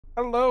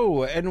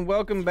Hello and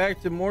welcome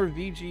back to more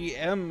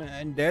VGM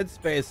and Dead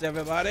Space,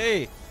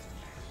 everybody.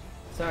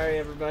 Sorry,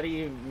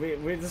 everybody.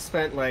 We just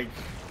spent like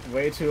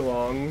way too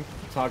long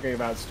talking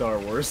about Star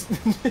Wars.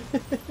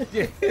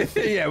 yeah,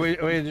 we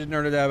just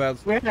nerded out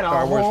about We had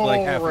Star a Wars for like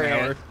whole half an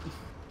rant. hour.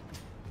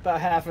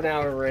 About half an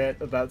hour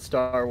rant about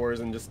Star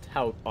Wars and just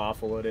how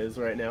awful it is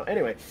right now.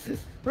 Anyway,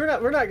 we're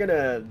not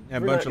gonna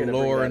And a bunch of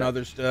lore and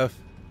other stuff.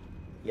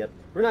 Yep,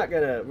 we're not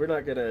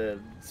gonna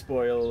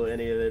spoil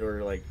any of it,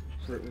 or like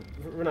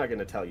we're not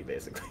gonna tell you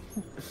basically.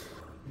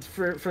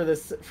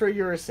 for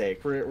your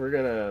sake,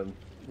 we're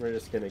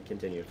just gonna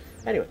continue.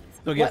 Anyway,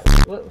 So again,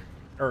 so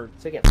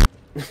again.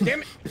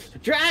 damn it,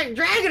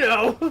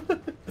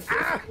 Dragano!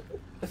 ah!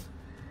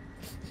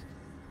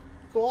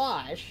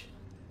 Gosh.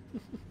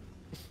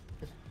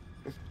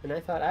 And I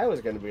thought I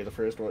was going to be the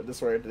first one to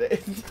swear today.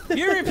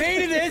 You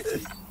repeated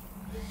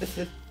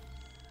it.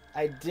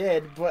 I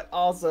did, but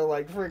also,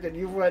 like, freaking,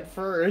 you went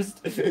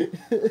first.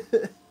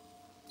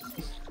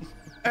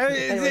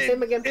 Anyway,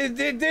 same again.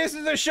 This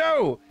is a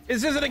show.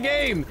 This isn't a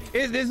game.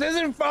 This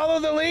isn't follow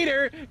the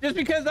leader. Just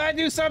because I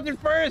do something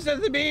first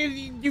doesn't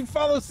mean you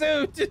follow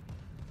suit.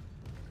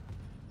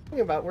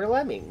 Talking about we're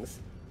lemmings.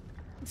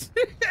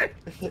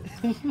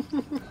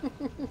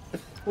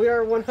 We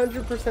are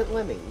 100%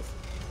 lemmings.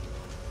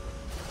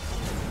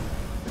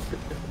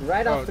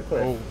 Right off the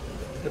cliff.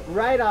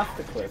 Right off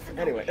the cliff.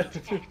 Anyway.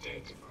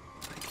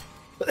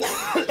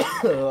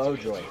 Oh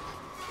joy.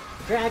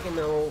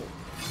 Dragano.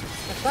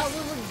 I thought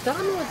we were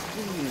done with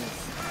these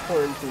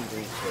quarantine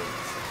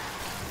restraints.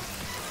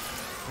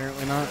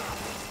 Apparently not.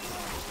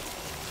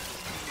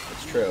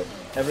 It's true.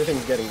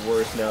 Everything's getting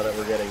worse now that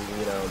we're getting,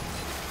 you know,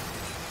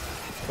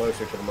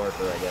 closer to the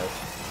marker, I guess.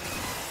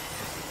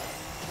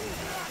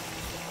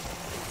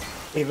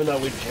 Even though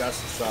we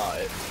just saw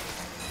it.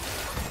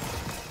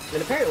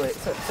 And apparently,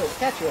 so to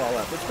catch you all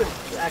up, it's been,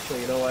 actually,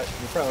 you know what,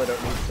 you probably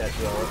don't need to catch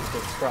you all up,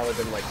 because it's probably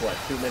been like, what,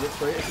 2 minutes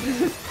for you?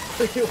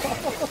 For you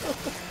all?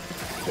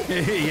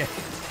 Yeah.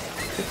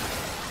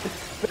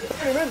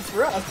 30 minutes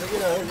for us, but, you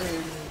know,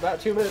 about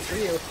 2 minutes for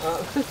you.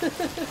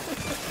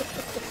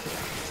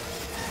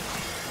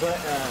 But,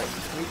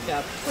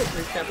 quick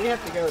recap, we have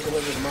to go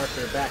deliver the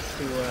marker back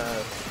to,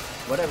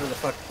 whatever the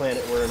fuck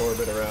planet we're in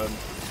orbit around.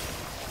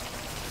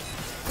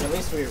 At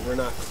least we're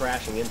not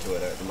crashing into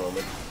it at the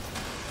moment.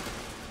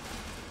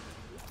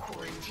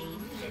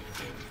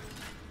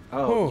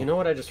 Oh, you know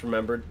what I just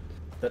remembered?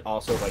 That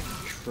also, like,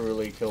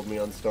 truly killed me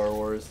on Star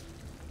Wars?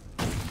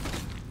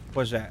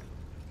 What's that?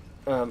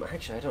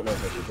 Actually, I don't know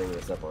if I should bring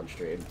this up on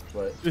stream,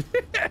 but...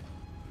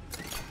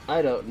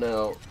 I don't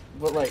know.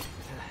 But, like...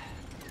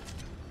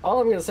 All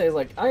I'm gonna say is,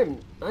 like, I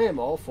am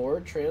all for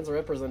trans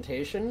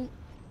representation,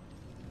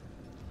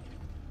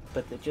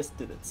 but they just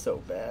did it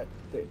so bad.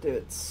 They did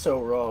it so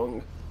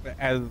wrong.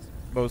 As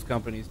most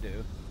companies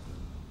do.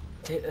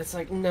 It's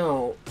like,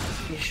 no,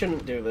 you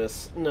shouldn't do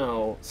this.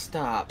 No,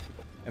 stop.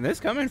 And this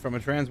coming from a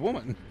trans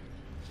woman.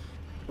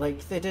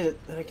 Like, they did it,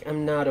 like,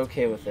 I'm not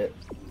okay with it.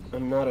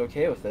 I'm not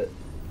okay with it.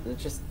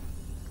 It's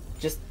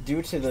just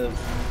due to the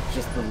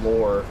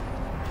lore.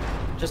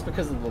 Just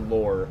because of the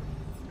lore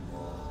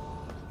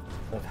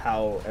of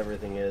how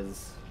everything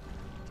is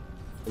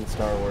in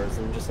Star Wars.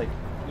 I'm just like,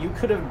 you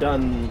could have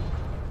done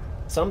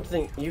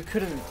something, you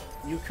could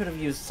have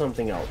used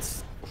something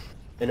else.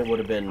 And it would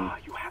have been,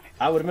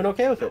 I would have been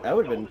okay with it. I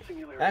would have been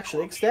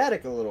actually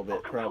ecstatic a little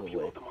bit,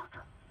 probably.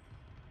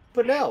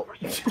 But no.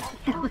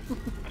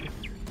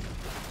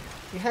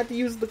 You had to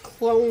use the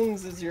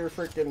clones as your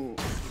frickin'...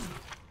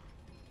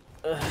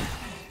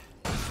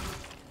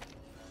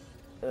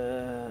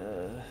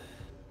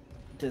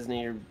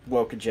 Disney, your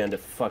woke agenda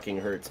fucking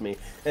hurts me.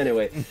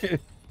 Anyway.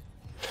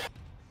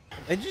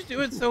 They just do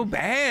it so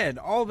bad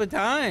all the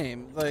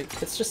time. Like,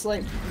 it's just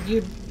like,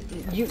 you...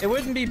 It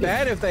wouldn't be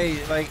bad if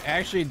they, like,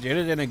 actually did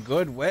it in a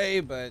good way,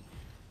 but...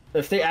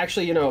 If they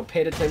actually, you know,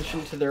 paid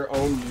attention to their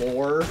own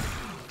lore.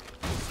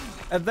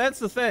 And that's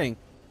the thing.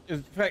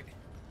 In fact,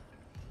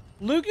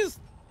 Lucas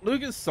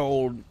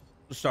sold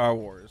Star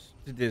Wars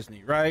to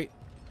Disney, right?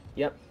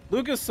 Yep.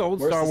 Lucas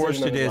sold Worst Star Wars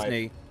to decision of his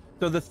Disney. life.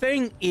 So the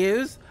thing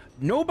is,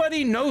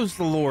 nobody knows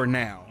the lore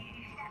now.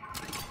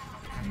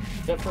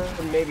 Except for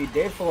maybe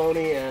Dave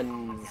Filoni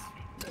and...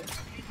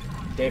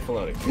 Dave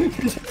Filoni.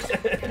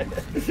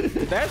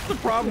 That's the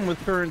problem with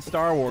current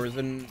Star Wars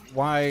and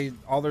why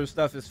all their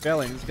stuff is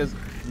failing, is because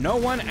no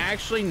one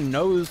actually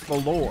knows the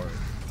lore.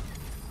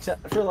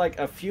 Except for like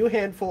a few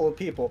handful of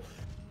people,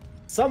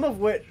 some of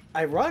which,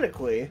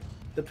 ironically,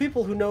 the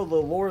people who know the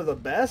lore the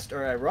best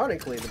are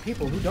ironically the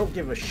people who don't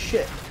give a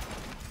shit.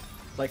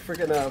 Like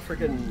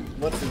frickin'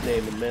 what's his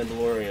name in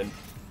Mandalorian?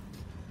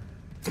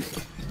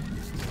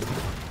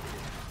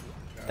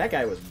 That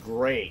guy was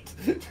great.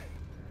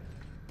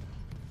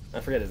 I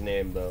forget his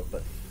name though,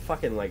 but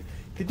fucking like,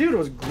 the dude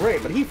was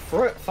great, but he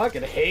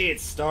fucking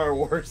hates Star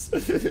Wars.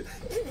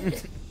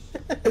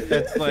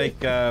 That's like,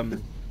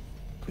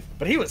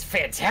 But he was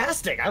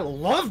fantastic. I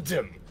loved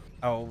him.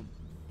 Oh,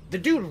 The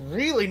dude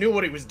really knew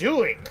what he was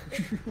doing.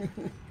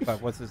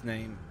 but what's his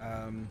name?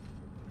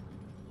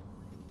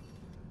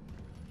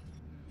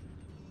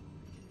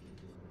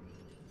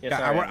 Yeah,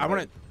 sorry, I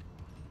want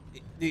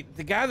to.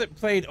 The guy that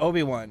played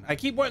Obi-Wan. I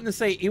keep wanting to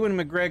say Ewan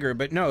McGregor,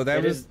 but no,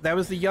 that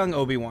was the young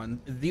Obi-Wan,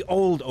 the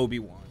old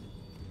Obi-Wan.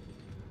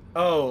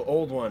 Oh,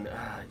 old one.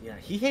 Yeah,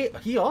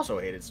 he also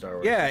hated Star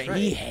Wars. Yeah, right.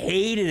 he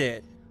hated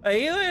it.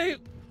 Like,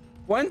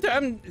 one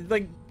time,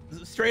 like,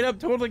 straight up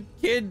told a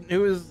kid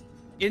who was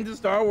into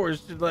Star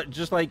Wars to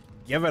just like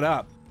give it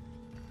up.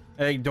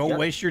 Like, don't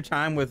waste your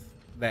time with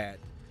that.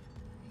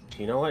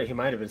 You know what? He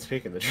might have been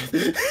speaking the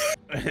truth.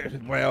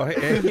 Well,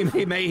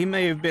 he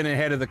may have been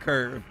ahead of the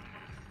curve.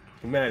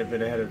 He might have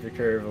been ahead of the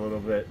curve a little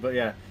bit, but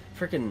yeah,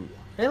 freaking.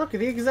 Hey, look at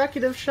the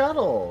executive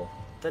shuttle.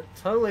 That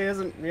totally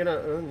isn't. You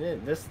know,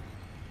 this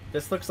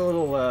looks a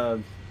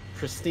little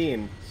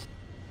pristine.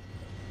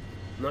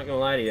 I'm not gonna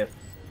lie to you.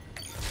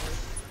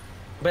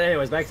 But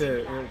anyways, back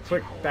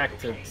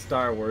to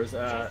Star Wars,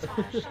 because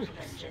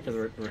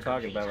we're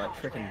talking about like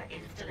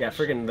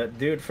freaking that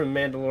dude from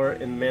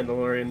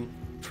Mandalorian,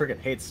 freaking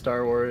hates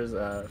Star Wars.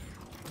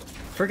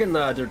 Freaking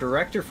the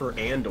director for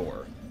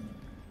Andor.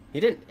 He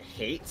didn't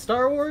hate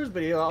Star Wars,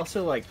 but he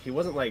also he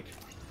wasn't like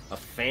a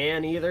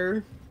fan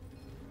either.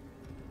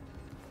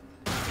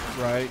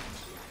 Right.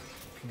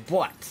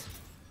 But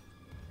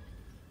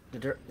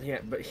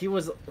but he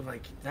was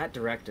like that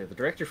director. The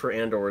director for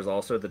Andor was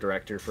also the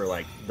director for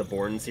like the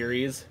Bourne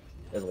series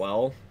as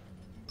well,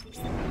 if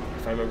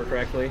I remember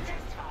correctly.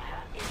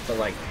 But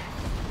like,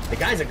 the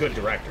guy's a good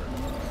director,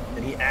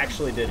 and he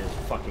actually did his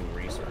fucking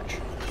research.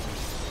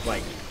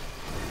 Like,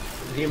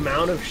 the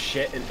amount of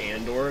shit in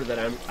Andor that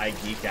I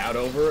geeked out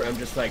over, I'm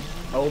just like,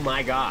 oh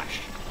my gosh.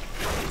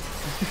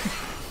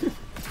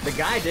 The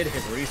guy did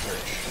his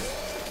research.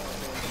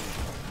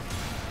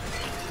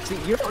 See,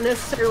 you don't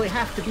necessarily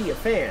have to be a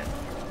fan.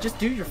 Just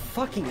do your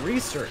fucking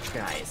research,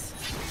 guys.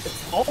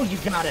 That's all you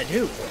gotta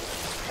do.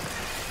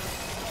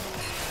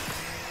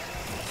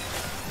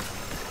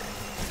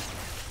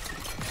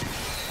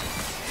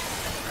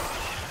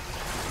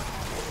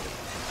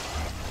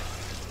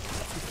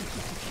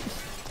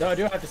 No, I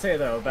do have to say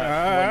though about one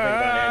thing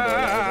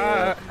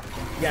about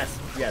Andor.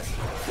 Yes.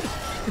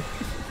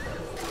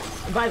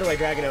 And by the way,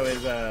 Dragono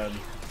is a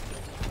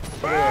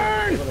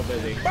little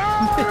busy.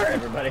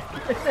 Everybody.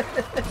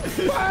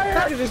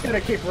 I'm just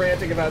gonna keep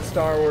ranting about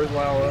Star Wars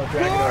while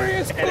Dragono.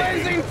 Glorious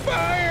blazing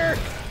fire!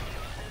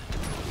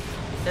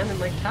 Sounding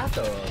like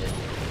Taco over here.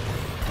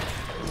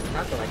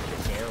 Taco likes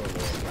to down.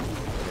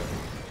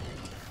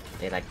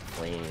 They like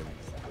flames.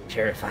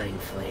 Terrifying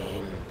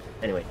flame.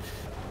 Anyway,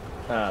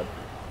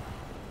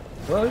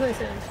 what was I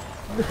saying?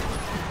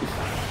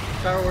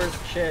 Star Wars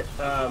shit.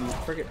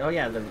 Forget. Oh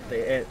yeah,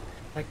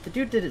 like the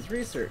dude did his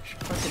research.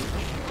 Fucking.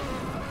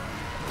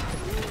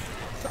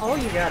 That's all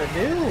you gotta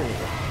do.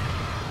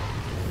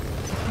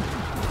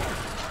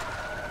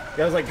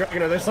 I was like,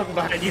 Dragono, there's something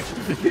behind you.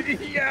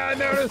 Yeah, I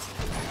noticed.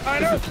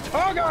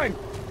 Oh god!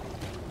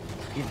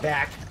 He's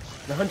back.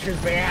 The hunter's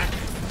back.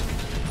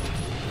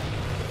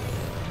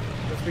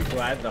 Let's be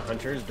glad the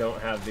hunters don't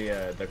have the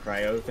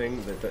cryo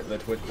thing that the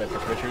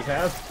Twitchers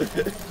have.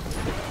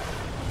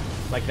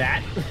 Like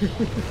that.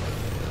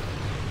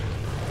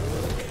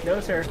 No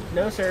sir,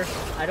 no sir.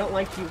 I don't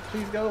like you.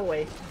 Please go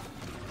away.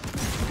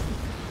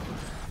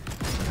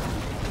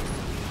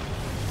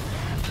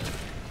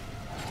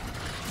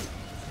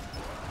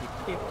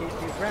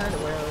 Run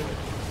around.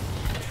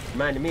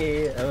 Reminded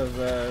me of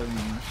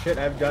shit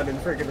I've done in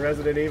freaking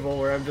Resident Evil,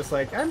 where I'm just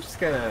like, I'm just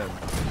gonna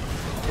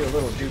do a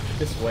little juke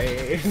this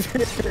way.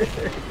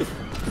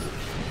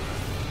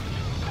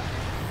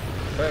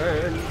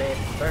 Burn, baby,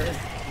 burn,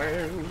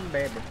 burn,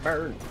 baby,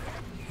 burn.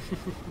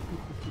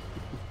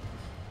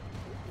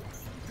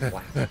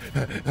 Wow.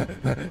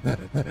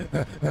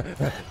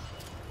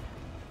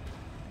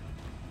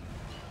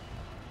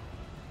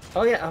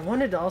 Oh yeah, I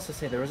wanted to also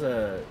say there was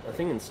a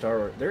thing in Star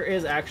Wars. There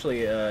is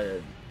actually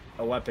a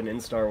weapon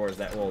in Star Wars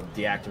that will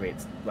deactivate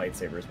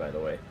lightsabers, by the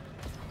way.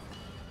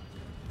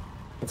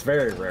 It's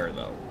very rare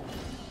though,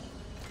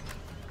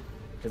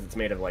 because it's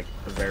made of like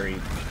a very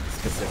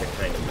specific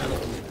kind of metal.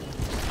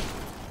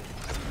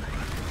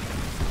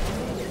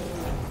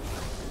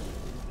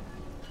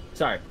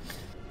 Sorry,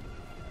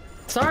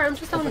 I'm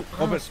just on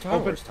Star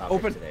Wars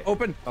topic today.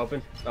 Open.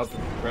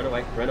 Run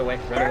away.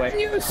 Burn,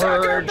 you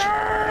sucker,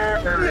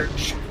 burn!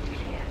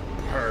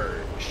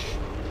 Purge.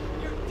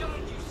 You're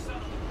done, you son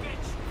of a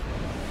bitch!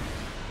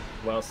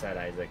 Well said,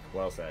 Isaac.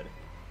 Well said.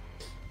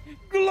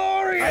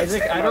 Glorious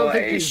Isaac, I don't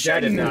think he's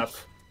dead immolation!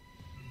 enough.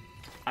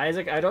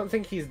 Isaac, I don't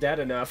think he's dead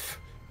enough.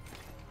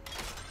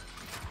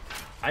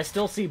 I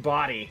still see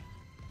body.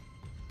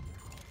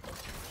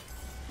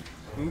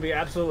 I'm gonna be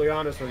absolutely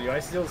honest with you. I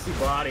still see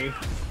body,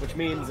 which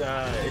means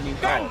and you.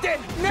 God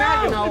damn!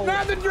 No!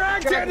 Not the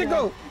drag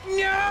tentacle!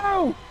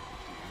 No!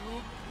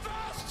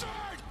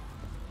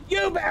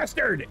 You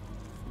bastard!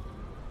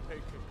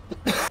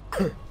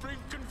 Bring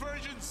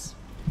convergence!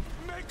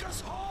 Make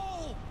us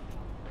whole!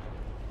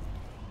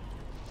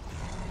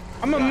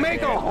 I'm gonna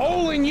make a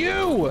hole in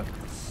you!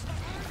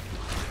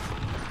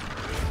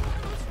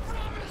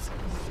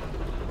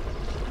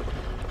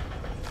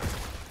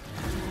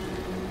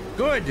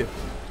 Good!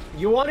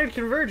 You wanted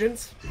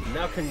convergence.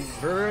 Now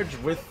converge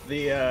with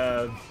the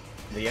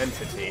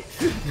entity.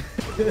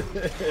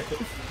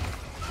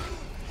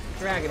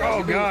 Dragon,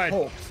 oh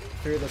god!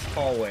 Through this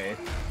hallway.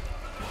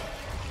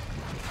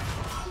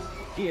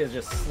 He is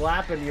just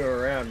slapping you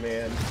around,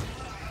 man.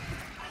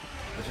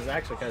 Which is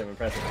actually kind of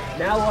impressive.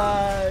 Now,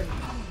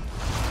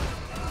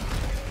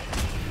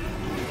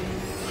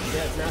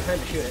 yeah, it's now time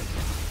to shoot it.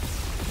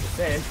 Just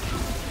saying.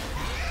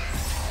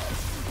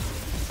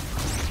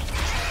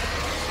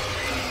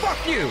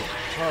 Fuck you!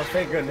 Oh,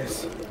 thank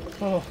goodness.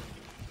 Oh.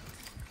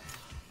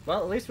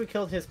 Well, at least we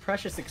killed his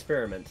precious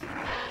experiment.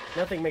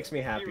 Nothing makes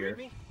me happier. You read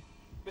me?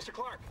 Mr.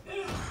 Clark.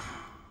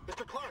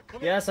 Mr. Clark,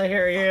 come Yes, I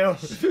hear you.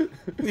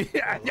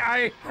 Yeah,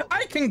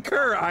 I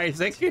concur,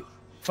 Isaac.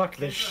 Fuck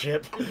this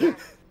ship.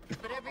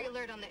 But every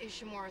alert on the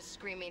Ishimura is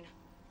screaming.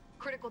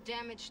 Critical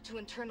damage to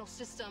internal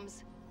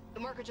systems. The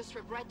marker just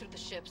ripped right through the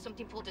ship.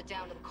 Something pulled it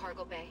down to the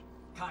cargo bay.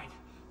 Kind,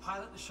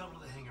 pilot the shuttle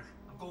to the hangar.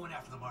 I'm going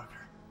after the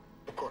marker.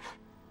 Of course.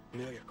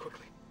 Amelia,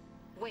 quickly.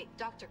 Wait,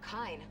 Dr.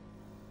 Kine.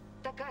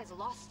 That guy's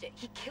lost it.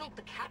 He killed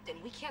the captain.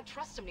 We can't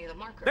trust him near the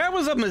marker. That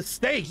was a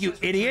mistake, you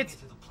idiot.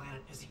 To the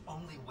planet is the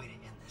only way to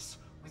end this.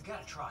 We've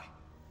got to try.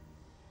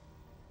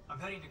 I'm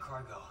heading to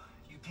cargo.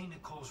 You ping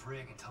Nicole's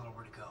rig and tell her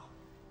where to go.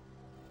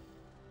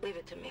 Leave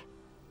it to me.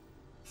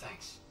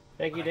 Thanks.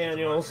 Thank you, When I get the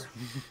Daniels.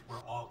 marker,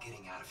 we're all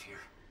getting out of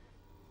here.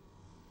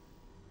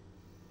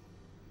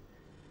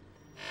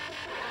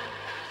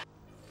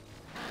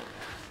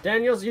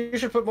 Daniels, you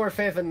should put more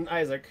faith in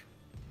Isaac.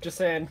 Just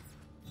saying.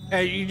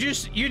 Hey, you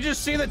just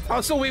see the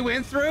tussle we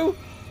went through?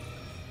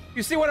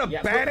 You see what a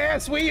Yeah,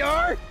 badass we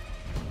are?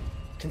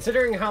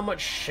 Considering how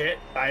much shit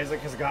Isaac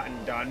has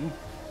gotten done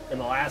in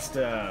the last,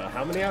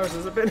 how many hours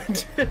has it been?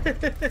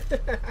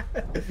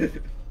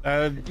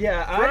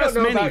 Yeah, for I us,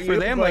 don't know many. about For you,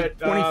 them, but, like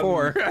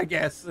 24, I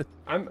guess.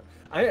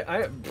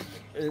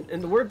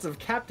 In the words of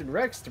Captain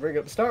Rex, to bring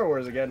up Star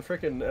Wars again,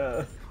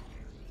 frickin',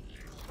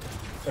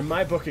 in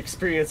my book,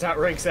 experience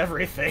outranks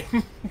everything.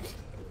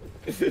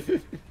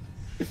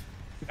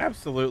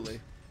 Absolutely.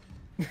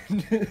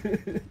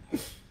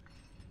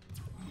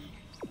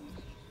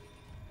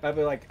 I'd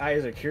be like,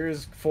 Isaac,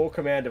 here's full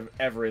command of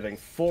everything.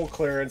 Full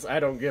clearance, I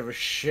don't give a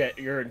shit.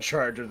 You're in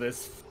charge of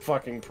this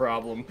fucking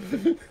problem.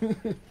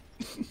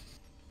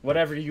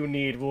 Whatever you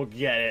need, we'll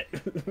get it.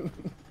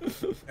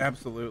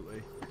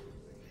 Absolutely.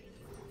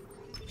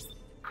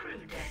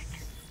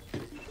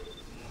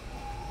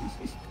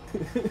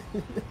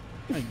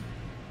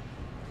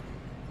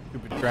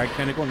 Stupid drag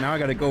tentacle. Now I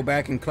gotta go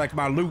back and collect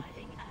my loot.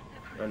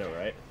 I know,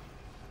 right?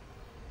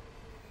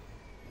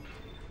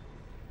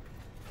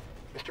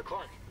 Mr.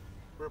 Clark,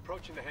 we're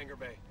approaching the hangar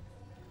bay.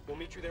 We'll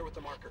meet you there with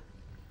the marker.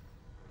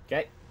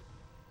 Okay.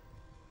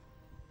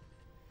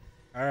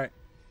 Alright.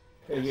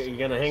 You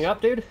gonna hang up,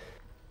 dude?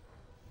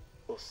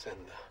 We'll send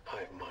the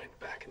hive mind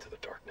back into the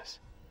darkness.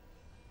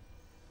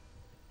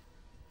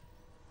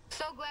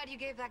 So glad you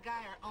gave that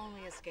guy our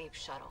only escape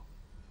shuttle.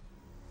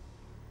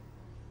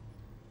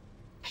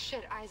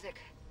 Shit, Isaac.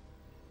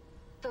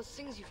 Those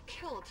things you've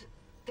killed,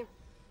 their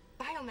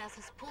biomass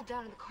is pulled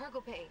down in the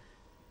cargo bay.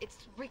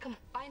 It's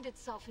recombined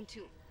itself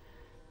into...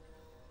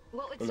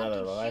 Well, it's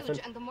something huge,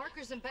 and the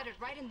marker's embedded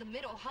right in the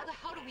middle. How the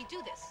hell do we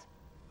do this?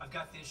 I've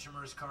got the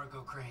Ishimura's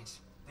cargo cranes.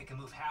 They can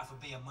move half a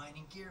bay of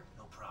mining gear,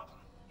 no problem.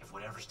 If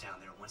whatever's down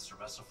there wants to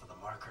wrestle for the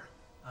marker,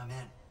 I'm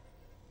in.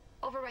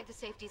 Override the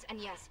safeties, and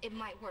yes, it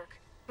might work.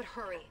 But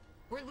hurry.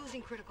 We're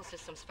losing critical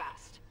systems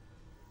fast.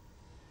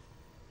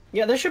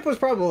 Yeah, this ship was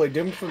probably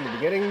doomed from the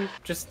beginning.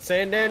 Just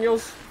saying,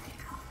 Daniels.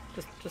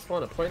 Just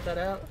want to point that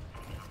out.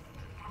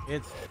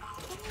 It's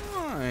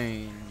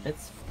fine.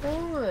 It's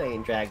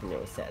fine,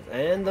 Dragno says.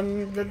 And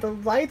the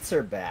lights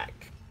are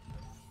back.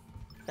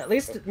 At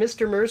least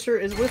Mr. Mercer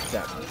is with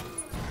them.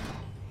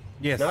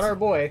 Yes. Not our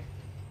boy.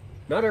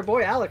 Not our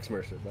boy Alex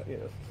Mercer, but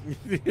you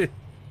know.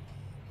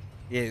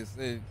 Yes.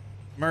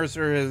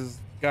 Mercer has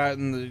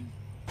gotten the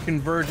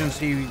convergence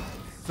he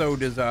so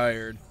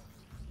desired.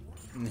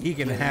 And he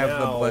can have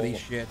the bloody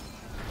shit.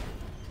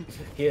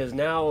 He is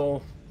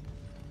now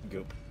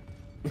goop.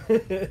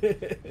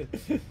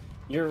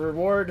 Your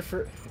reward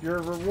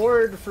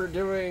for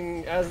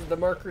doing as the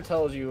marker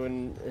tells you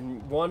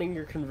and wanting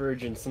your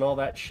convergence and all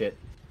that shit.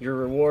 Your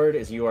reward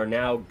is you are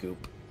now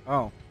goop.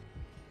 Oh.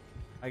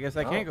 I guess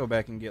I can't go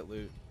back and get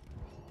loot.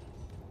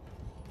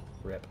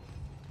 Rip.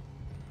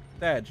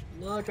 Dodge.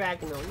 No,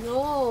 Dragon,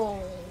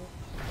 no.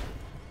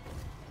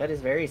 That is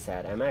very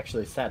sad. I'm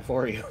actually sad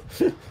for you.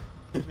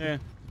 Yeah.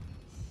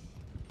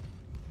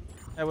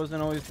 That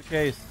wasn't always the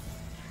case.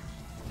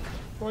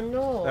 Oh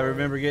no. I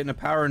remember getting a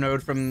power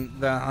node from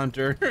the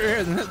hunter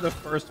in the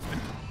first one.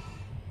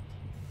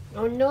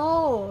 Oh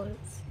no.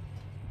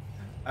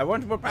 I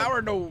want more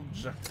power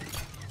nodes.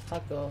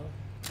 Huggle.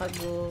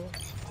 Huggle.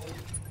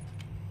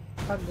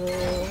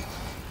 Huggle.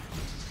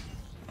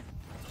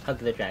 Hug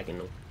the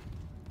dragon.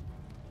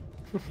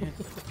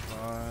 It's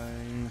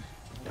fine.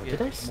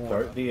 Did I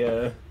start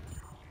the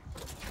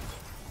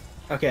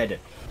Okay, I did.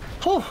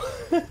 Oh!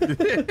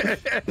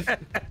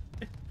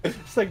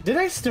 It's like, did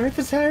I start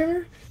the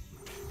timer?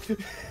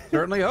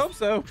 Certainly hope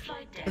so.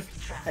 Flight deck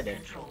traffic I did.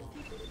 control.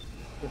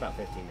 About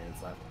 15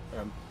 minutes left.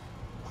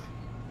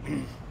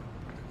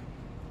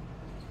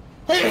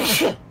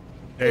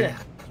 Hey,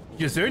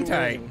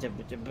 Gesundheit.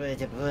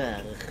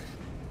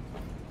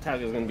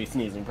 Taco's gonna be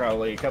sneezing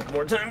probably a couple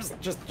more times.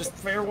 Just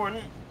fair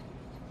warning.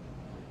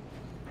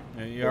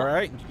 Are you all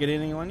right? Did you get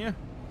anything on you?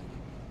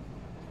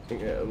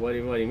 What do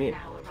you mean?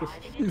 Now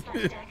arriving in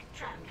flight deck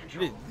tram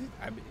control.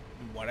 I mean,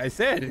 what I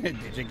said.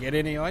 Did you get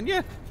any on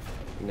you?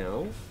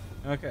 No.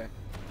 Okay.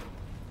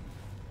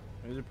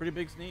 It was a pretty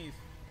big sneeze.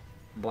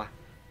 Blah.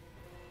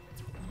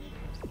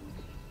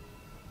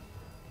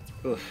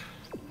 Oof.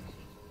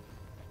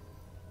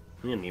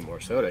 I'm gonna need more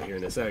soda here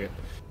in a second.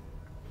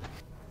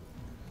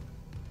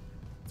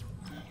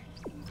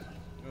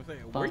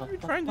 Where are you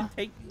trying to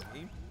take me,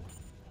 Dave?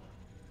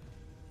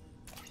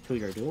 To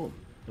your doom.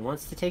 It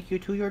wants to take you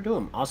to your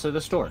doom. Also the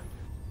store.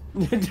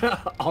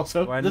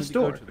 Also Do I the need to go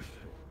store. to the-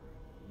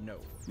 No.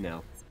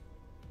 No.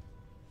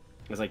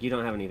 It's like you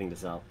don't have anything to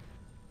sell.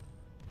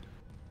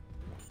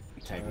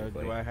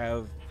 Technically. Do I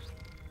have...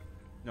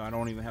 No, I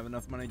don't even have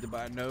enough money to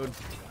buy a node.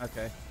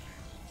 Okay.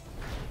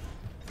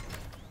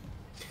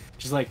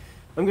 She's like,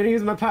 I'm gonna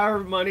use my power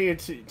money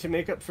to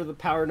make up for the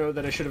power node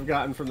that I should have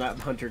gotten from that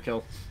hunter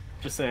kill.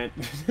 Just saying.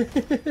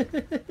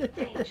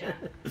 Danger.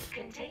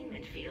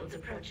 Containment fields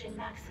approaching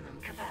maximum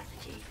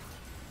capacity.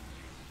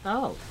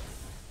 Oh.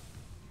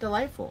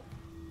 Delightful.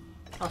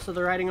 Also,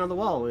 the writing on the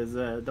wall is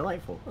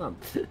delightful.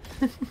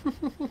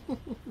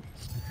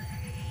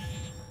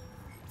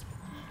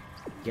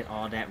 Get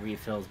all that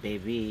refills,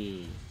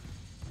 baby.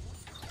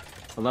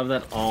 I love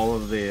that all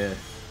of the...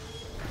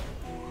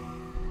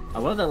 I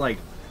love that, like,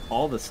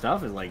 all the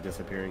stuff is, like,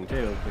 disappearing,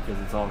 too, because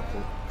it's all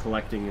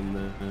collecting in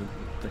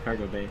the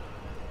cargo bay.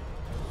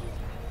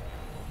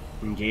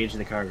 Engage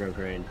the cargo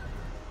crane.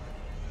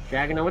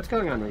 Dragono, what's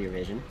going on with your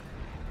vision?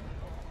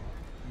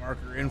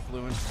 Marker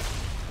influence.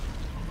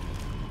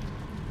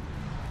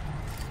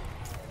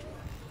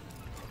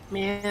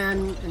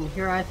 Man, and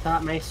here I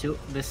thought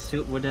this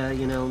suit would,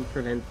 you know,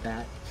 prevent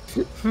that.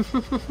 Not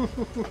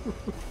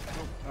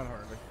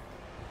hardly.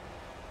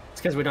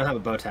 It's because we don't have a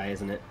bow tie,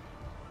 isn't it?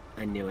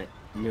 I knew it.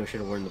 I knew I should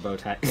have worn the bow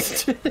tie.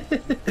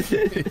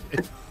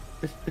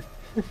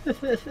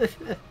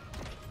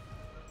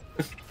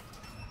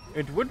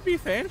 It would be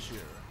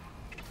fancier.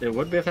 It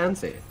would be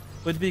fancy.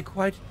 Would be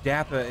quite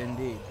dapper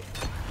indeed.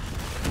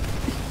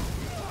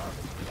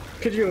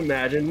 Could you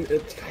imagine?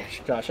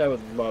 Gosh, I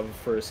would love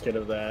for a skin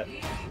of that.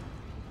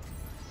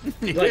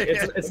 Like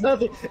it's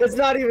nothing. It's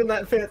not even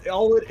that fancy.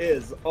 All it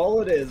is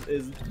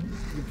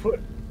you put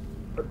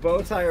a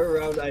bow tie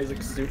around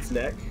Isaac's suit's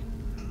neck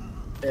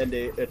and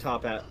a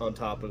top hat on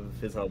top of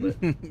his helmet.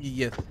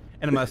 Yes,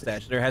 and a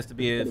mustache. There has to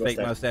be a fake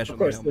mustache on Of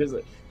course, the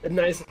helmet. there's a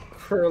nice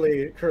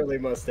curly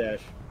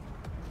mustache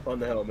on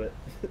the helmet.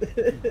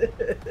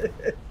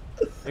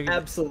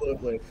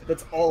 Absolutely,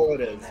 that's all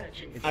it is.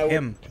 It's I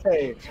him. would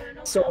pay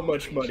so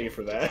much money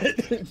for that.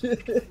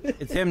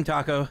 It's him,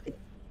 Taco.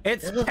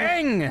 It's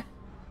Peng!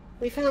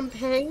 We found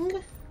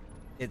Peng?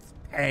 It's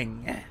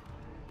Peng.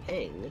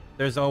 Peng?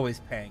 There's always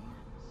Peng.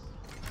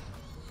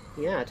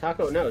 Yeah,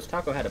 Taco knows.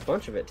 Taco had a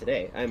bunch of it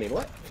today. I mean,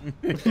 what?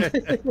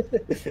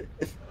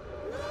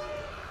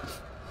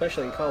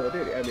 Especially in Call of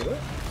Duty. I mean, what?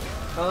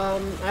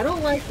 I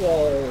don't like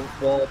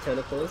wall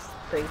tentacles.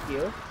 Thank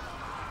you.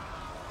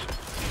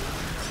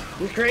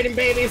 He's creating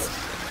babies!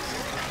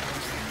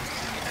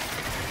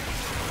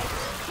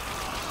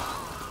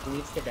 He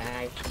needs to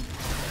die.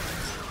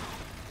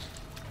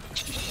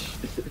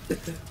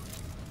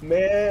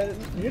 Man,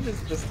 you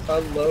just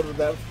unloaded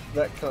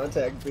that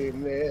contact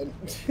beam, man.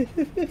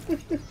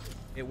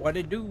 What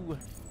it do?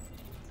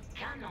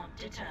 Cannot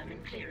determine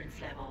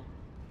clearance level.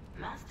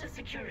 Master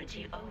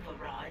security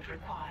override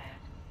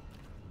required.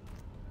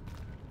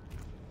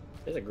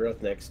 There's a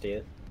growth next to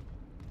you.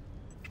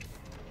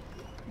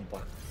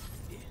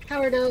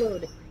 Power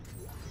node!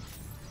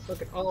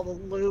 Look at all the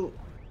loot!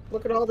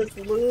 Look at all this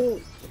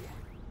loot!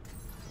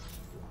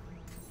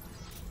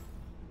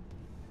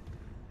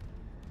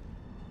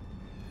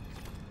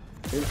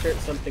 Insert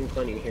something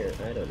funny here.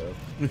 I don't know.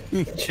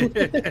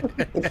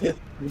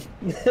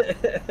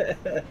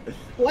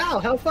 Wow,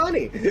 how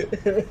funny!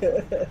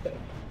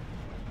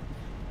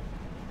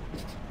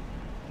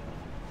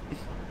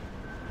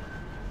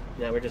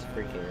 Now we're just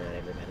freaking out,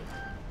 everybody.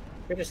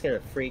 We're just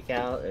gonna freak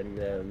out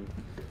and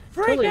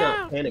totally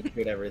not panic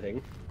shoot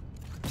everything.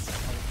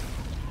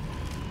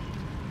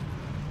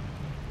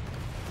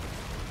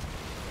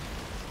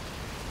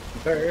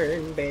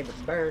 Burn, baby,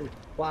 burn.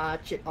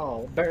 Watch it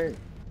all burn.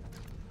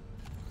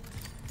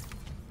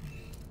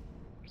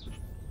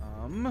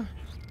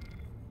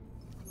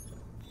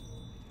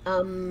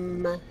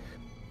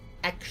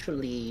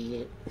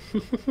 Actually...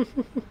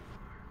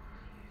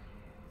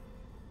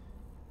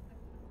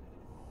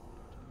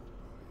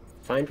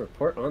 Find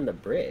report on the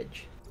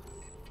bridge.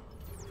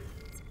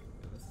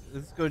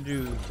 Let's go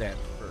do that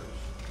first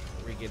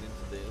before we get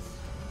into this.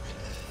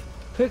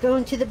 We're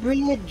going to the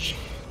bridge.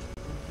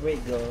 Bridge.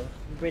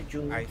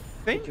 I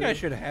think I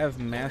should have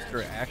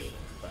master access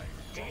by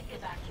Deck I'm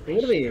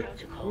evacuation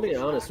gonna be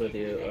honest with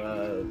you.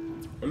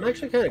 I'm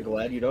actually kind of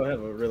glad you don't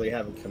really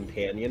have a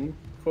companion,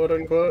 quote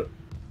unquote,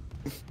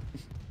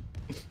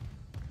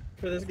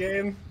 for this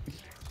game.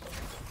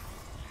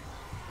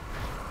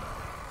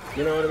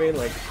 You know what I mean?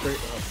 Like,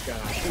 oh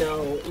gosh,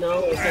 no,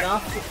 get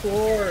off the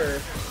floor.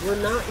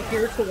 We're not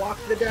here to walk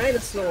the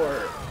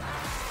dinosaur.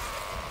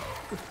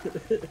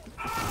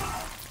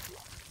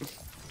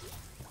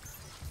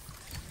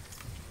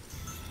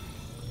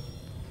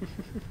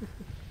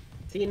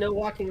 See, no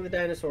walking the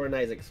dinosaur in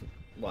Isaac's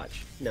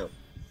watch. No.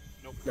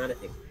 Nope. Not a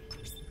thing.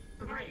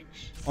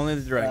 bridge. Only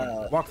the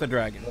dragon. Walk the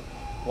dragon.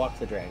 Walk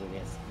the dragon,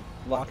 yes.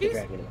 Walk the Walkies?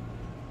 dragon.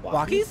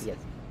 Walkies? Yes.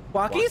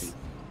 Walkies?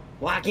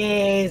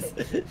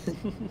 Walkies!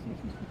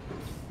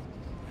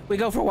 We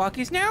go for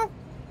walkies now?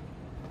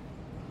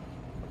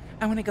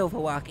 I want to go for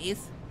walkies.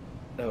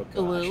 Oh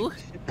gosh. Ooh.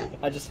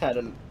 I just had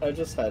an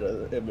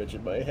image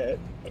in my head.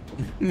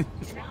 Now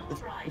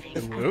arriving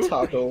at Ooh.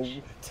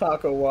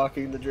 Taco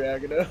walking the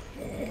dragon out.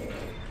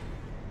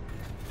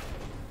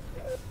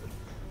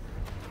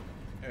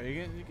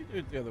 You can do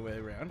it the other way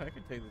around. I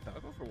could take the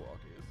taco for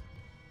walkies.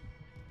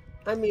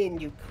 I mean,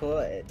 you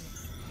could.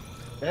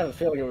 I have a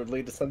feeling it would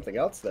lead to something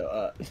else,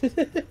 though.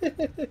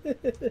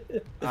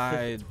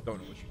 I don't know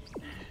what you mean.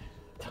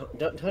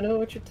 Don't know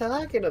what you're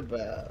talking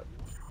about.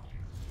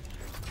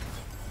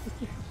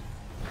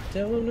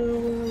 Don't know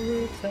what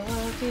we're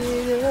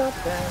talking about.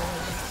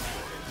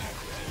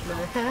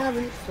 I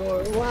haven't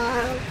for a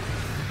while.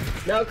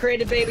 No,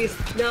 created babies.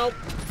 Nope.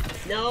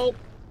 Nope.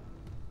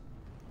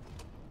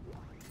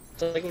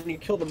 It's like when you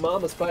kill the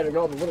mama spider and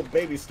all the little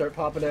babies start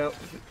popping out.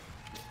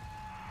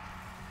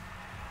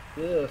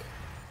 Ugh.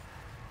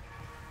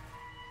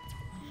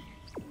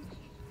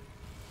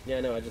 Yeah,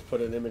 no, I just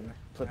put an image,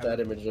 that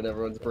image in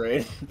everyone's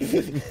brain.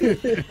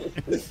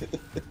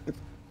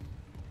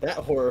 That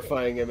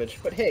horrifying image.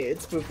 But hey,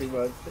 it's spooky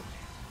month,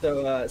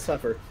 so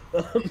suffer.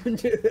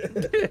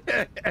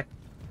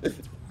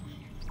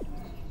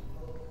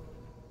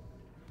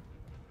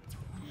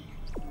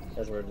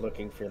 As we're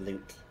looking for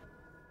loot.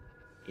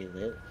 Is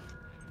it?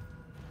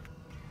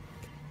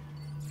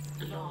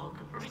 log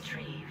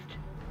retrieved.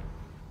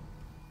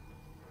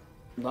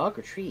 Log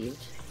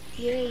retrieved?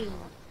 Yay!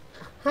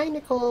 Hi,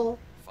 Nicole!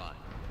 Fine.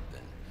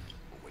 Then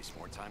we'll waste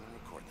more time and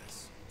record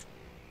this.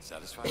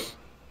 Satisfied?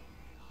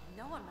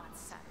 No, I'm not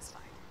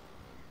satisfied.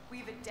 We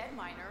have a dead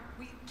miner.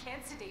 We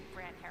can't sedate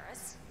Brant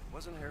Harris.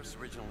 Wasn't Harris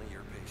originally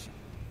your patient?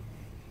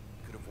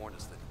 Could have warned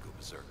us that he'd go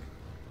berserk.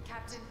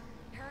 Captain,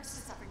 Harris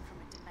is suffering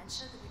from a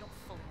dementia that we don't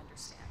fully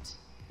understand.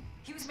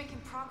 He was making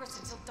progress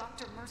until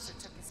Dr. Mercer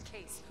took his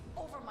case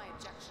over my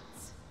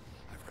objections.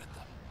 I've read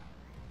them.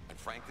 And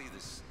frankly,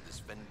 this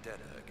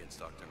vendetta against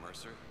Dr.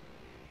 Mercer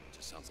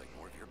just sounds like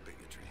more of your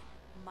bigotry.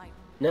 My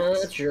No,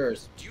 that's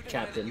yours, Do you deny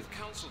Captain. that you've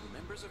counseled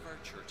members of our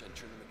church and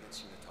turned them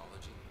against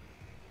unitology?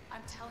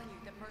 I'm telling you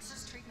that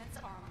Mercer's treatments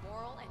are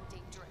immoral and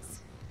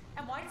dangerous.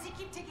 And why does he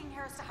keep taking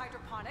Harris to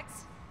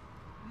hydroponics?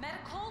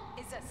 Medical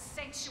is a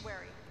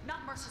sanctuary,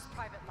 not Mercer's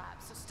private lab,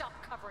 so stop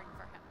covering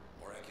for him.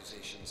 More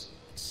accusations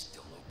and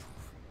still no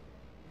proof.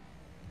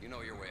 You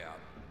know your way out.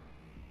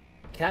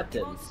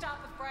 Captain, Won't stop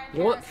if Brant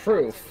you want Harris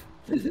proof?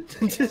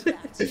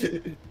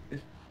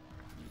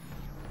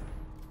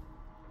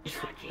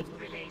 Tracking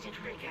related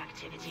rig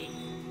activity.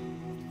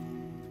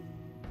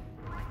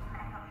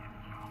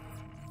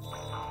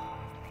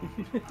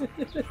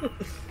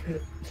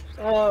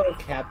 Oh,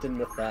 Captain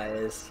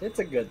Matthias, it's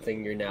a good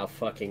thing you're now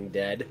fucking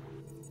dead.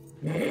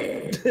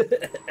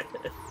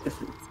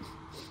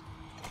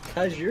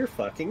 Cause you're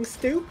fucking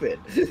stupid.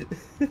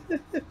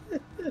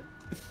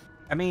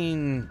 I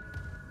mean,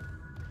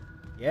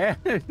 yeah,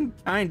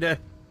 kinda.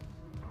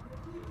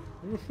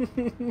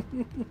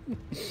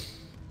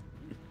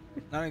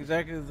 Not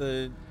exactly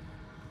the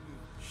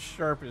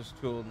sharpest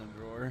tool in the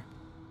drawer.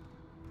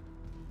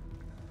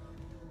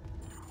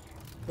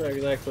 Not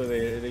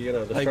exactly the you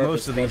know, the Like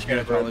sharpest most of these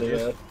sledgehammer in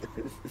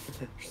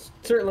unitologists.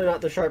 certainly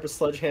not the sharpest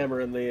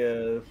sledgehammer in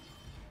the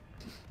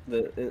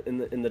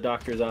in the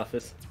doctor's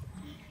office.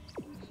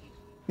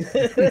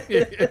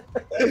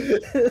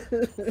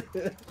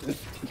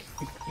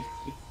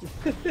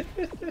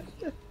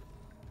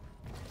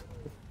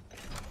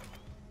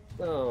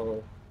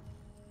 Oh,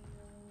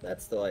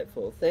 that's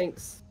delightful.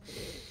 Thanks,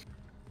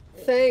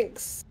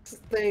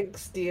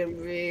 DMV.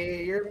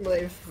 You're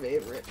my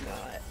favorite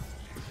nut.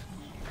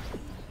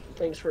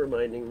 Thanks for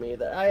reminding me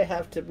that I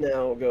have to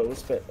now go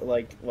spend,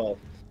 well,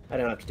 I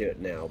don't have to do it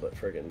now, but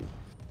friggin',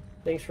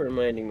 thanks for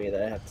reminding me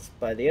that I have to,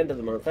 by the end of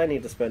the month, I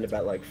need to spend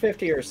about like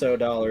 $50 or so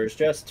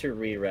just to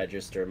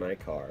re-register my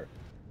car.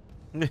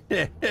 Thanks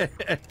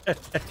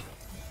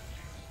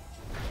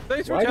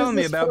for Why telling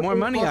me does this about more fucking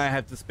money cost- I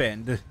have to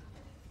spend.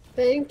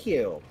 Thank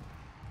you.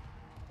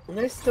 And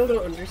I still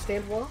don't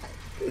understand why.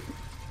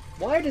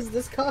 Why does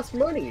this cost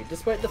money,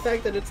 despite the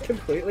fact that it's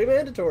completely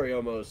mandatory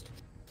almost?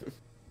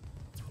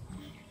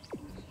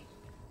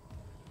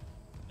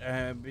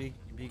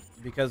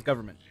 Because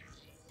government.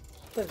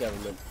 The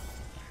government.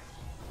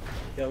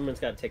 Government's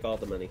got to take all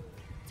the money.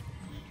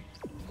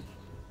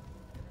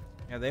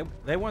 Yeah,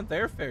 they want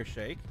their fair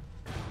shake.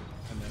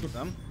 And then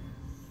some.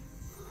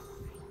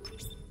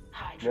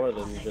 More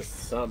than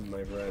just some,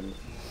 my friend.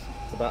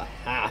 It's about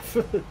half.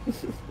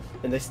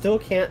 And they still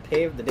can't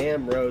pave the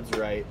damn roads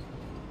right.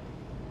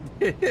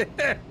 Ain't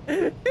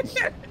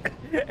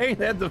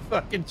that the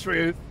fucking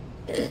truth?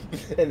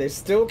 And they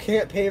still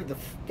can't pave the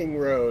fucking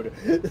road.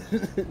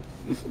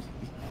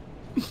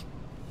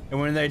 And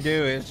when they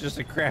do, it's just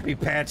a crappy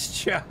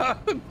patch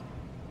job.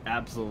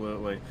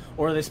 Absolutely.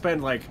 Or they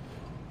spend like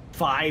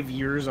 5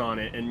 years on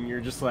it, and you're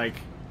just like,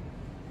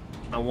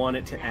 I want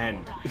it to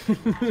end.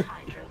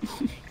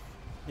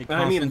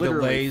 I mean,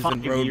 literally delays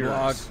and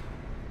roadblocks.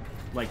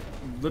 Like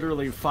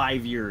literally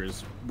 5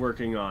 years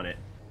working on it.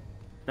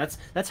 That's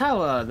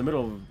how the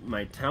middle of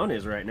my town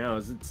is right now.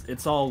 Is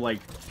it's all like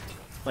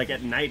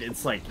at night.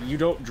 It's like you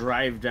don't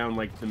drive down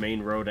like the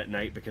main road at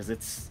night because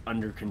it's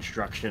under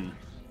construction,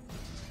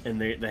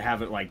 and they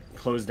have it like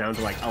closed down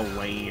to like a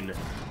lane.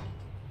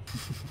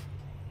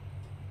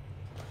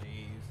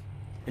 Jeez.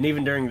 And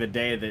even during the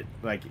day, that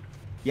like,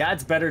 yeah,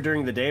 it's better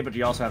during the day, but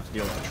you also have to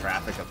deal with the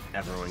traffic of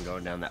everyone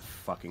going down that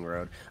fucking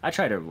road. I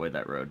try to avoid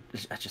that road,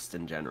 just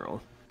in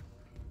general.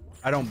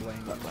 I don't blame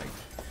you. Like,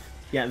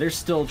 yeah, they're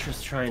still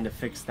just trying to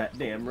fix that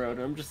damn road.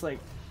 I'm just like,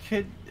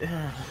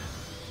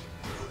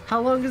 how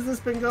long has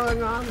this been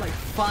going on? Like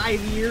 5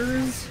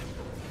 years?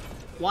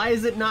 Why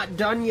is it not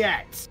done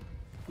yet?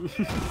 Report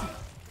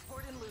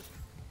in loop.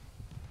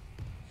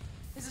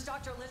 This is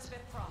Dr.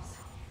 Elizabeth Cross.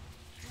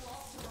 To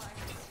all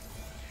survivors.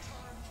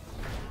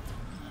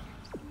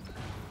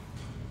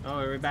 Oh,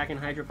 are we back in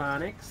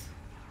hydroponics?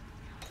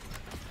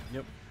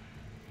 Yep.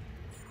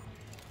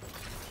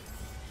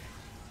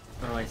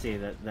 Oh, I see.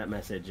 That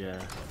message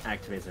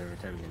activates every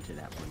time you enter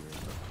that one room.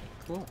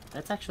 Cool.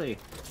 That's actually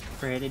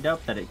pretty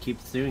dope that it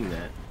keeps doing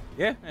that.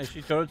 Yeah, and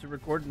she told it to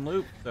record and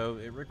loop, so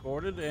it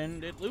recorded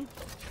and it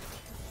looped.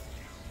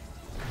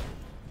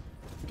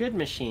 Good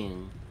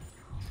machine.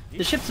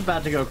 The ship's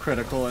about to go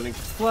critical and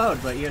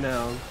explode, but you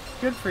know,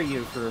 good for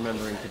you for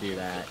remembering to do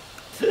that.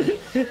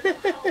 Detected.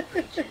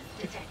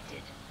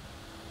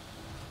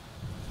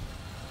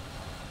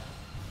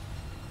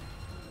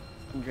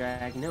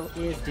 Dragno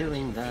is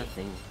doing the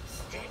things.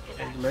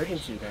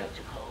 Emergency deck.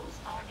 Protocols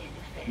are in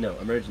effect. No,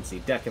 emergency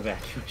deck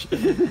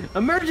evacuation.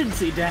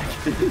 Emergency deck!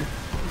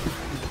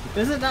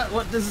 Isn't that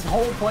what this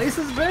whole place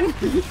has been?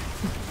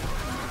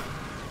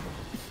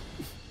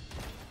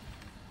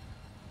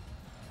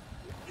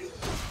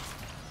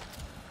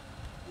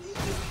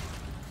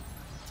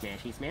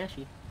 Smashy,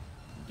 smashy.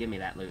 Give me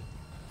that loot.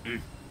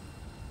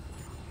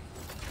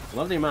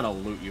 Love the amount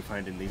of loot you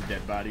find in these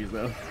dead bodies,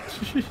 though.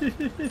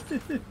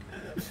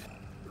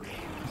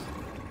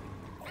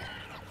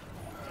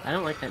 I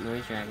don't like that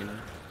noise, Dragon.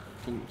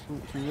 Can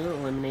you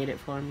eliminate it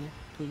for me,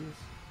 please?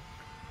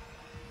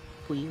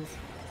 Please?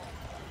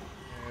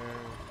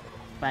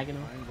 Dragon.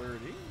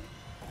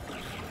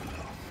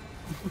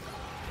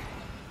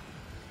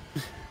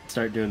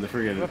 Start doing the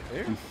friggin'. Up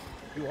there?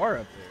 You are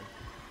up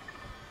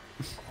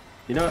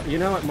there. You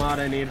know what mod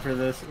I need for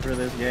this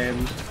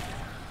game?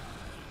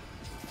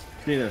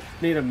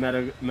 Need a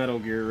Metal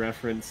Gear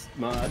reference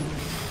mod.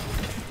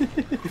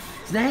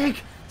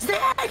 Snake!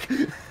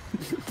 Snake!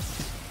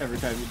 Every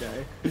time you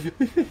die.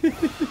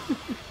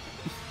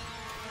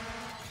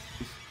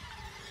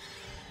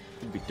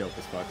 It'd be dope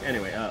as fuck.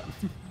 Anyway,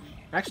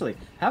 actually,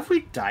 have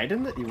we died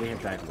in the? We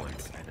have died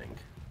once, I think.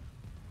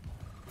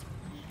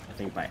 I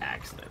think by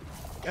accident.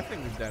 I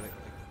think we've done it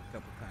like a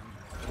couple times.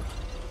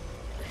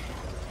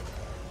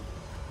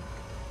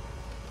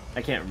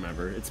 I can't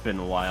remember. It's been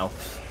a while.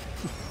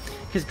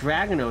 Because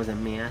Dragano is a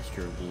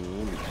master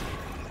game.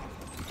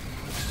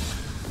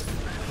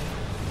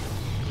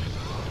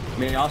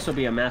 May also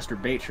be a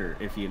masturbator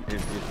if you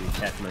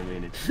catch my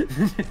meaning.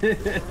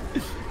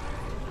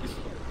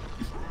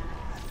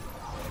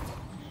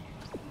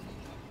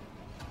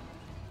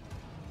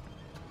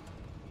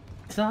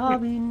 So I'll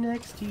be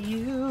next to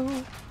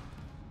you,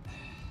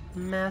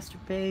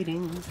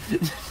 masturbating.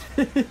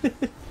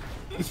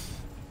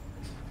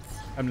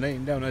 I'm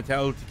laying down a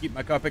towel to keep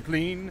my carpet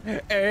clean.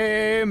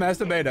 Hey,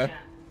 masturbator.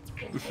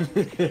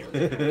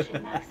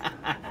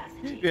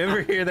 You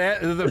ever hear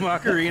that? Is the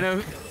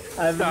Macarena?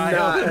 I've not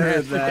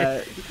heard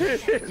that.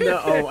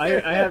 No, I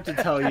have to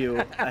tell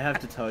you. I have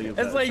to tell you.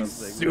 It's like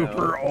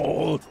super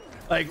old,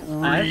 like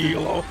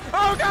real old.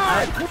 Oh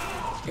God!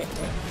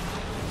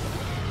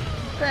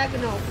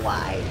 Dragano,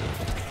 why?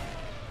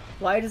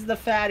 Why does the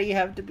fatty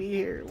have to be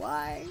here?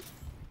 Why?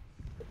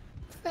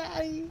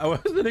 Fatty. I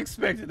wasn't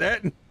expecting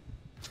that.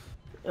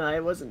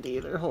 I wasn't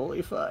either.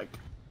 Holy fuck.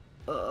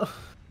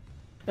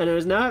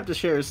 Anyways, now I have to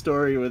share a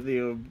story with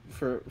you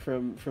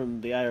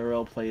from the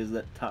IRL plays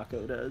that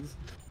Taco does.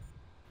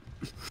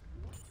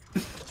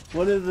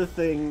 One of the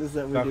things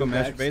that we Taco do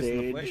masturbates in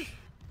the backstage. play?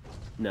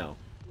 No.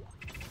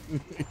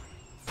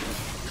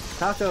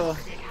 Taco.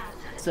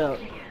 So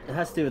it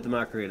has to do with the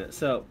Macarena.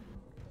 So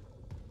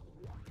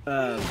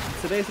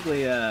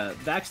basically,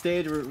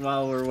 backstage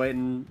while we're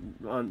waiting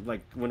on,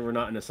 like, when we're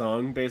not in a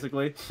song,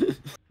 basically.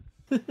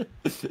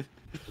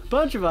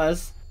 Bunch of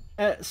us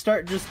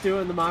start just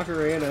doing the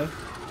Macarena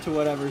to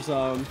whatever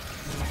song.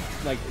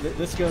 Like,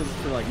 this goes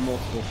for like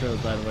multiple shows,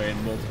 by the way,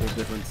 and multiple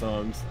different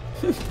songs.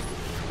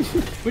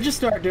 We just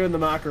start doing the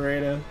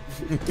Macarena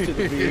to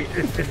the beat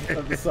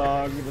of the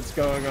song that's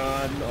going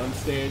on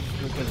stage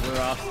because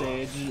we're off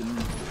stage and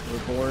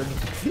we're bored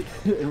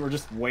and we're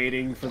just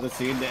waiting for the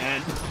scene to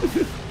end.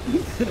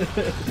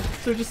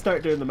 So just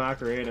start doing the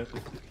Macarena.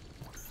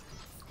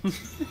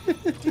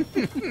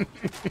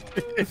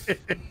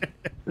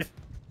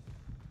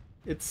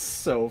 It's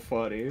so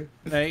funny.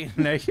 Now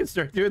you can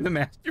start doing the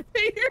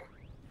masturbator.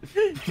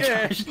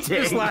 Yeah,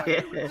 just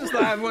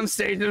live on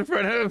stage in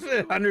front of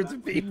hundreds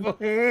of people.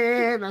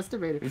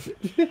 Masturbator.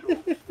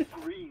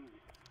 Green.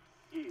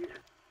 Here.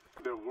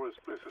 They're worse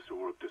places to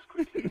work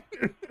discreetly.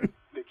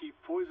 They keep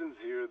poisons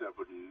here that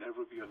would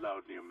never be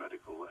allowed near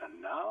medical,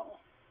 and now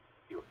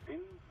you're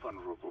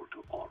invulnerable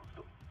to all of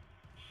them.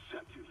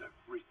 Cellular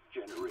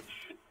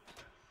regeneration.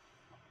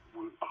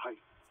 Will I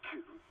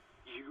kill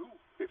you?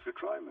 If you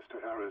try,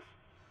 Mr. Harris,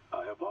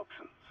 I have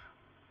options.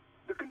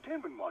 The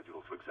containment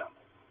module, for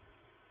example.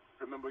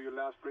 Remember your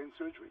last brain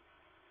surgery?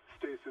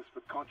 Stasis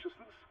with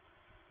consciousness?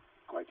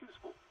 Quite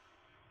useful.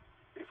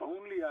 If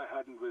only I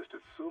hadn't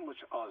wasted so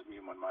much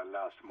osmium on my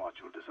last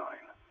module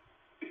design.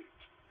 It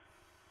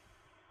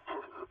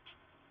hurt.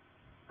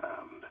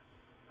 And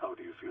how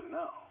do you feel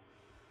now?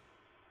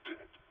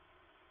 Dead.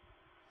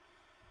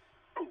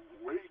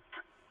 Awake.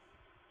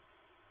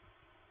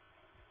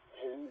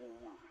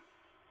 Whole.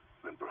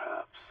 Then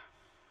perhaps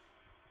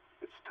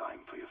it's time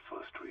for your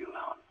first real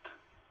hunt.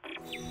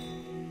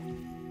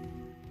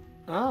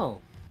 Oh.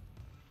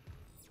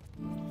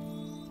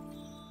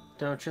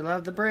 Don't you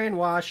love the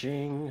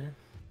brainwashing?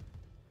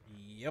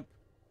 Yep.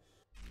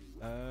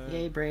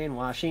 Yay,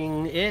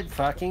 brainwashing. It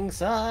fucking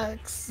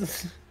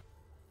sucks.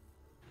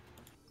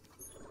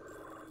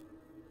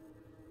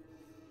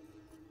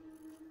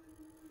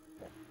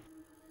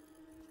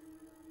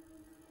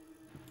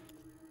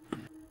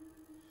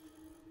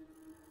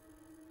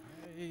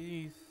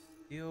 I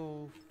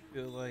still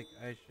feel like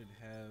I should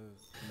have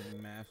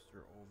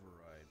master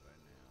override by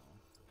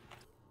now.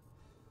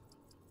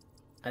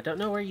 I don't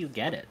know where you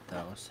get it,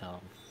 though, so...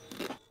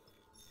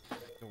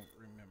 Don't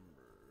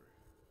remember.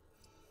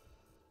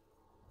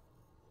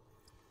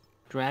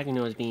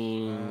 Dragano is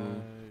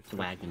being...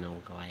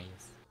 Dragano,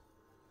 guys.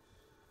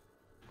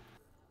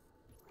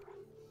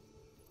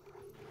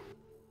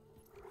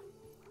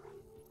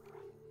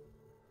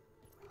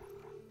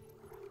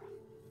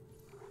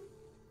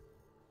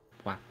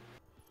 Wow.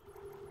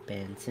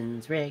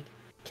 Benson's rig.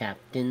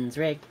 Captain's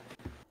rig.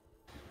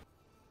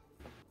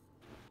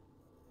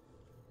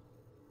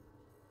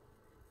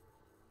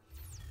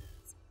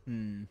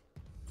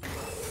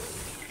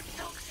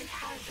 Toxic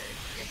hazard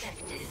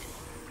detected.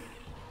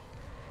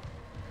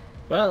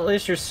 Well, at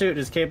least your suit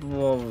is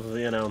capable of,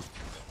 you know...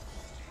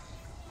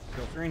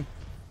 Filtering?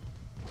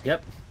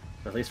 Yep.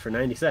 At least for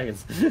 90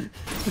 seconds. Toxic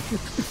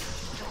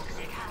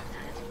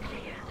hazard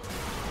clear.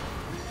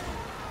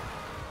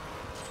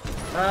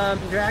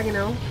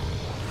 Dragano.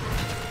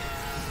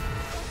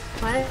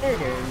 Why are there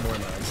more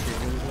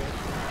monsters in here?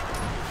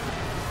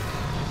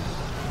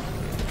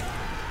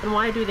 And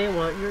why do they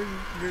want your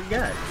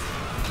guts?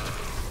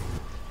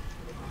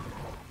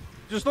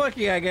 Just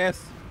lucky, I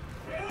guess.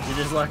 You're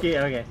just lucky?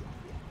 Okay.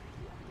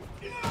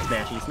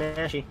 Smashy,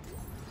 smashy.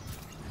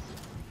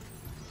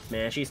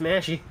 Smashy,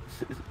 smashy.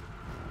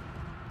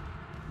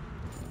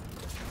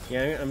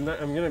 Yeah, I'm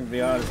gonna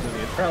be honest with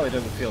you. It probably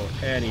doesn't feel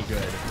any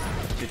good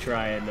to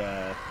try and,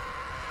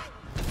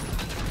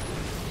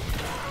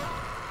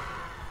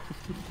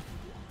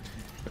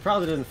 It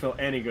probably doesn't feel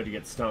any good to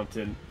get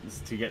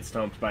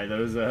stomped by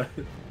those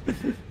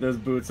those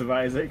boots of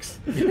Isaac's.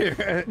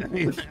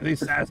 These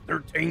size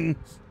 13s.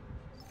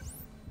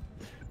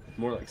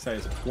 More like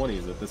size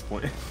 20s at this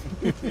point.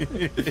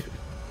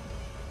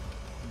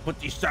 Put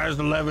these size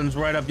 11s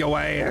right up your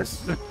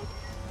ass.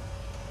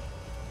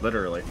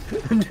 Literally.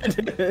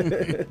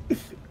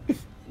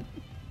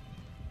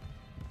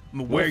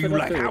 Where you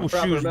like house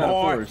shoes,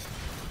 boy?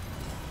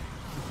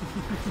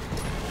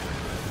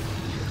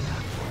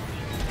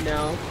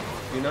 No,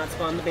 do not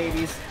spawn the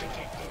babies.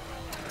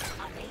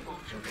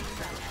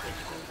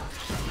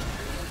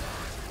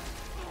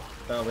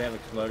 Oh, we have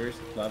exploders.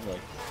 Lovely.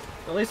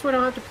 At least we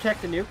don't have to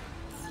protect the nuke.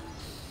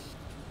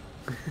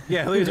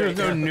 Yeah, at least there's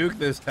no nuke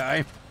this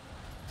time.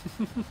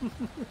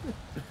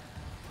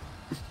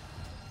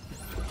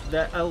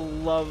 That I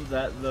love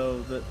that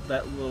though.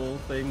 That little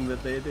thing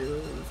that they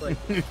do. It's like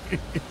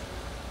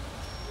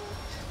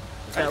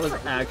that was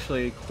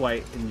actually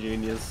quite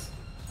ingenious.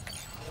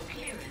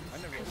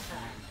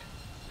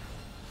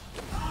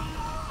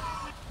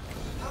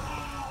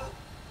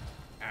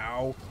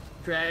 Ow.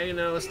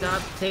 Dragano,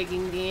 stop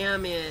taking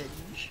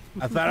damage.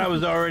 I thought I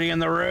was already in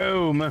the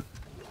room.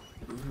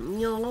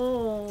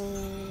 No.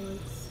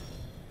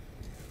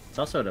 It's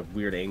also at a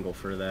weird angle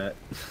for that.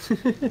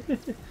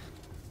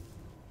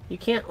 You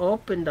can't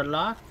open the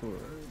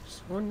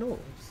lockers. Oh no.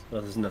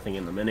 Well, there's nothing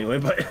in them anyway,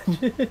 but...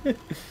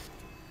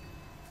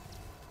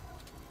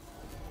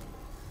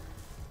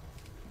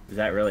 Is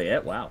that really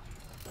it? Wow.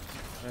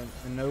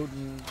 a node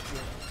and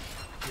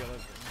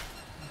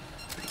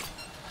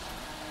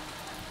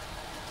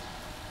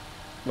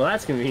Well,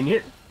 that's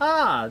convenient.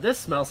 Ah, this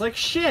smells like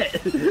shit.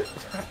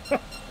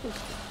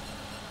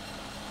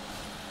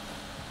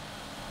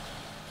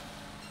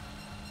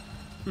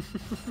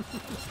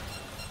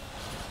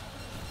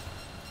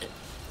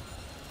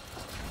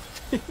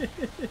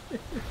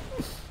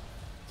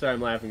 Sorry,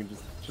 I'm laughing.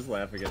 Just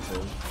laughing at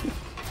the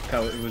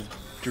how it was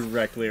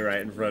directly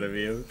right in front of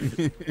you.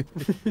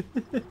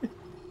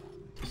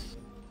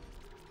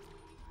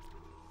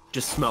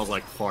 Just smells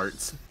like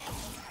farts.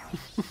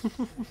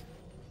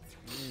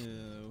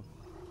 Ew.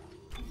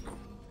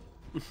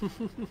 I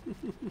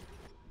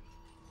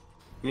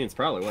mean, it's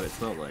probably what it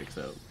smelled like,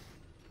 so.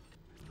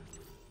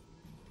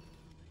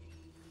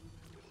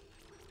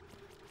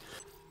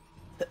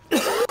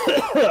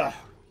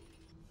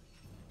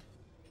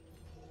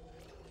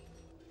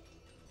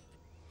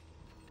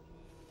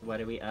 What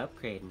are we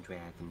upgrading,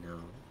 Dragon? No.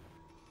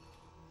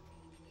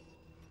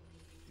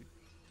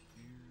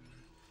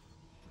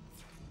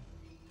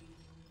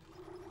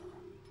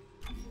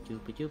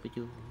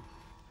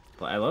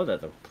 Well, I love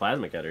that the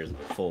plasma cutter is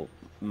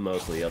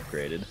mostly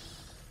upgraded.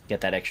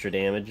 Get that extra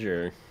damage,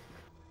 or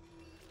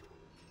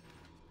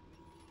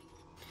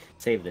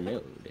save the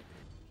node.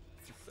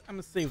 I'm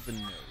gonna save the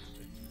node.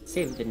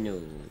 Save the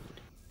node.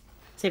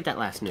 Save that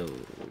last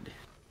node.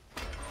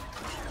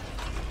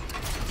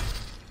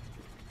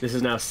 This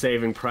is now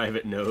saving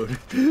private node.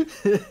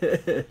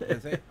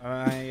 That's it.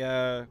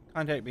 My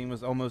contact beam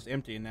was almost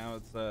empty, and now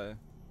it's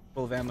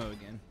full of ammo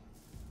again.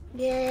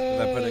 Yay!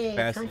 I put a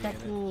capacity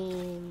Contact in it.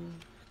 beam.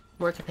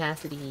 More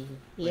capacity.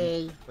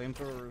 Yay!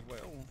 Flamethrower as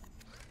well.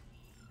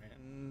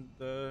 And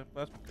the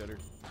plasma cutter.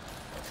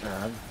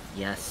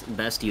 Yes,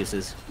 best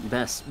uses.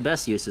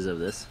 Best uses of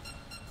this.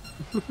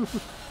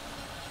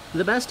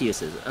 The best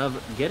uses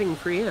of getting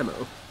free ammo.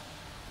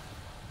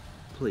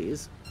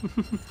 Please.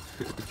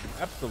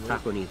 Absolutely.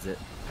 Taco needs it.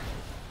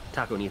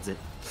 Taco needs it.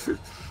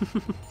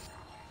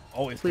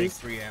 Always Please.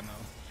 take free ammo.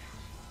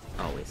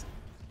 Always.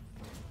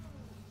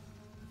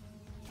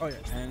 Oh yeah,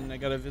 and I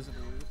got a visitor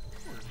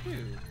report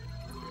too.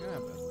 Forgot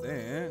about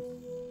that.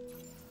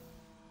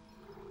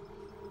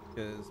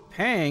 Because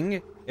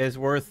Pang is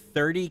worth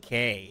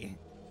 30K.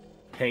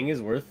 Pang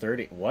is worth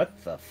 30.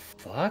 What the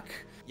fuck?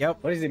 Yep.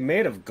 What is he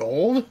made of?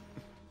 Gold?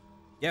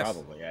 Yes.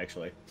 Probably,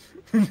 actually.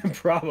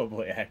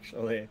 Probably,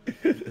 actually.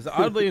 It's an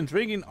oddly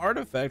intriguing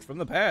artifact from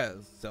the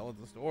past. Sell at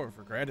the store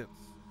for credits.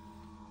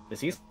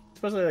 Is he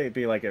supposed to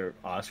be like an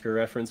Oscar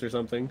reference or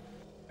something?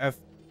 I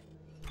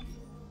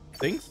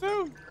think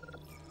so.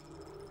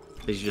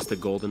 Is he just a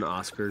golden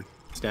Oscar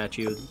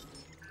statue?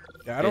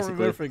 Yeah, I don't basically?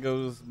 remember if it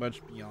goes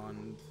much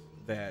beyond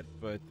that,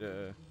 but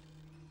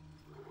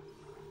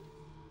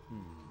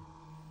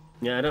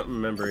Yeah, I don't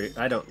remember.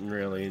 I don't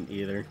really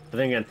either. But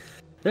then again,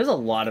 there's a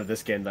lot of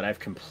this game that I've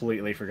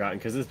completely forgotten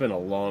because it's been a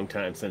long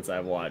time since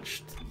I've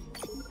watched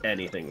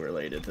anything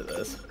related to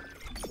this.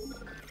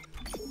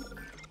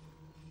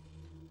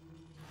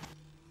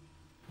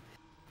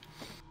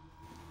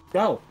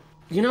 Oh,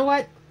 you know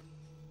what?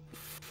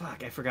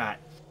 Fuck, I forgot.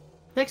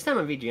 Next time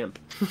on VGM.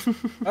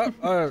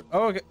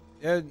 okay.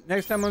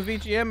 Next time on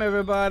VGM,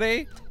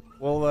 everybody,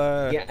 we'll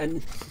yeah,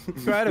 and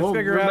try to we'll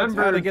figure out how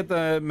remember- to get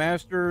the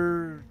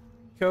master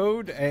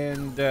code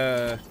and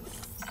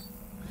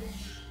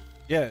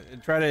yeah,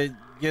 try to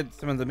get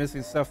some of the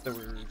missing stuff that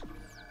we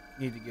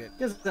need to get.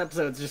 This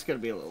episode's just gonna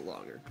be a little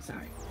longer.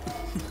 Sorry.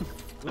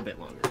 A bit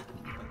longer.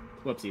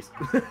 Whoopsies.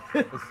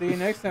 We'll see you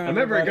next time. I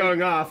remember it everybody.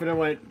 going off and I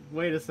went,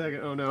 wait a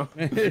second, oh no.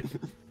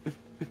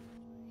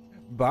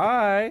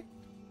 Bye.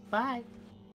 Bye.